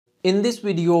In this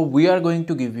video, we are going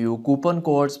to give you coupon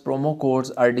codes, promo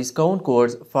codes or discount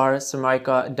codes for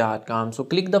Seymayka.com. So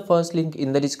click the first link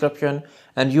in the description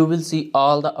and you will see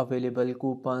all the available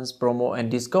coupons, promo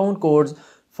and discount codes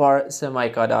for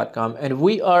Seymayka.com. And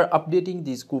we are updating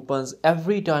these coupons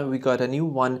every time we got a new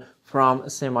one from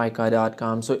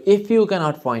Seymayka.com. So if you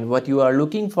cannot find what you are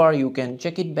looking for, you can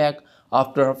check it back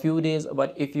after a few days.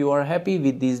 But if you are happy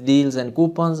with these deals and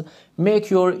coupons, make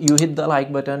sure you hit the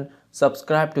like button,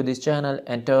 subscribe to this channel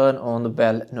and turn on the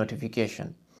bell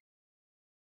notification.